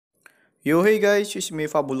Yo, hey guys, it's me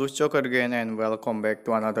Fabulous Joker again and welcome back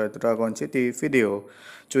to another Dragon City video.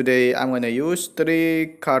 Today I'm gonna use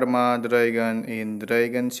 3 Karma Dragon in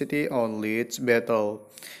Dragon City on Leech Battle.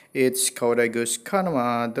 It's Courageous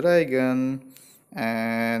Karma Dragon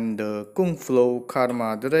and the Kung Flow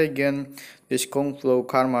Karma Dragon. This Kung Flow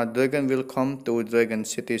Karma Dragon will come to Dragon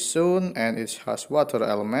City soon and it has water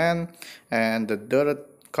element, and the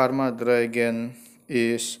Dirt Karma Dragon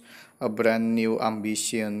is a brand new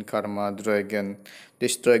ambition Karma Dragon.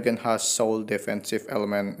 This dragon has soul defensive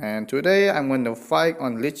element, and today I'm going to fight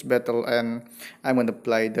on Leech Battle and I'm going to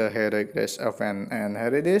play the Heroic Race event. And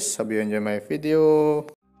here it is. Hope you enjoy my video.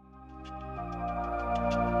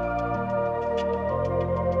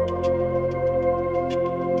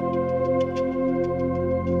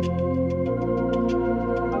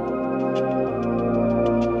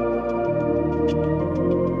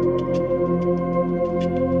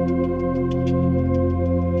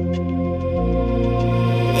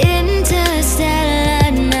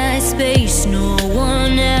 No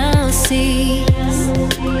one else sees.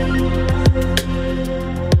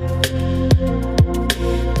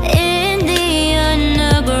 In the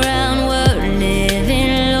underground, we're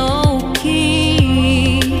living low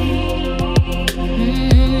key.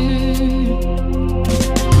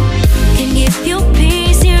 Can give you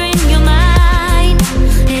peace here in your mind.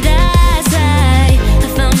 And as I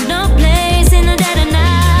found no place in the dead of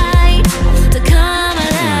night to come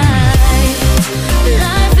alive.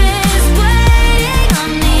 Life is waiting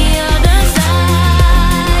on the other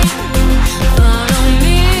side. Follow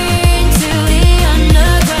me into the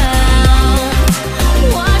underground.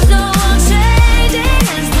 Watch the world changing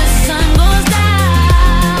as the sun goes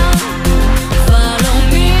down. Follow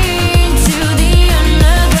me into the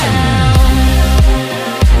underground.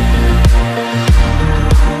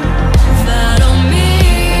 Follow me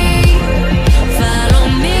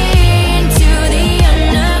into the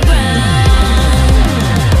underground.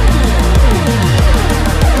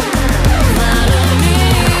 Follow me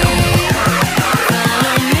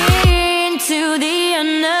into the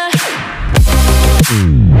under.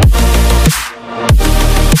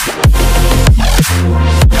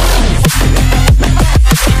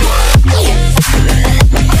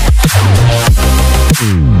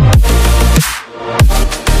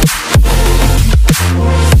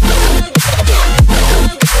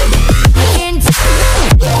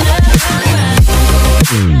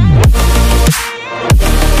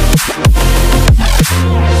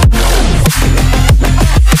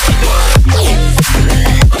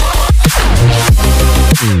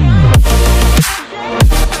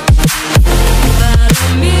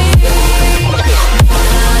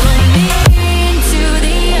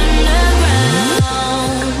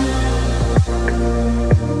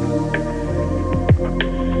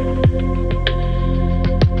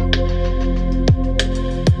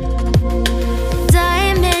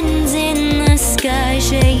 Diamonds in the sky,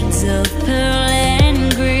 shades of pearl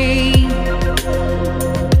and green.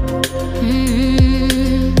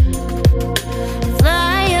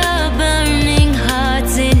 Fire burning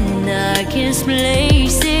hearts in darkest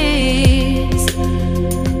places.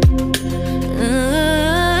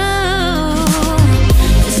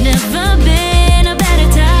 There's never been a better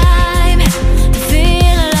time to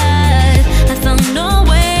feel alive. I found a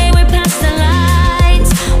way, we're past the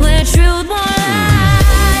lines where truth won't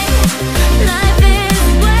lie. Life is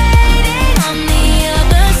waiting on the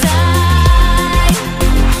other side.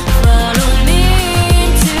 Follow me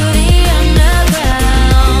into the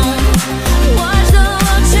underground. Watch the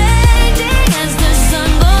world changing as the sun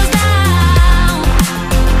goes down.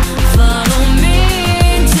 Follow me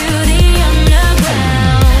into the underground.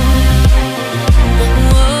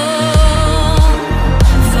 Whoa.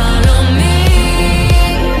 Follow me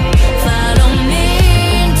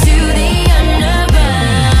into the underground. Follow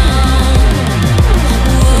me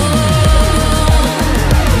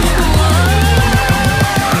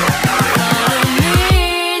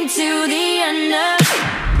into the under.